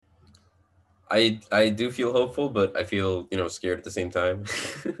I do feel hopeful, but I feel, scared at the same time,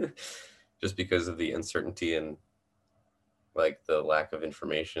 just because of the uncertainty and like the lack of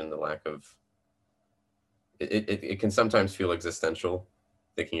information, the lack of it can sometimes feel existential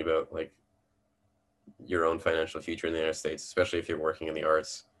thinking about like your own financial future in the United States, especially if you're working in the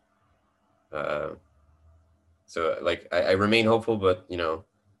arts. Uh, so like I remain hopeful, but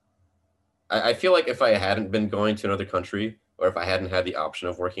I feel like if I hadn't been going to another country, or if I hadn't had the option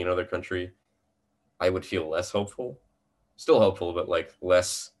of working in another country, I would feel less hopeful. Still hopeful, but like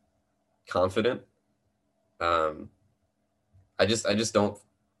less confident. Um, I just don't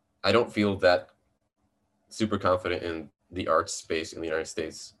feel that super confident in the arts space in the United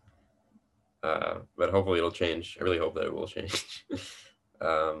States. But hopefully it'll change. I really hope that it will change.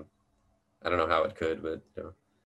 um, I don't know how it could, but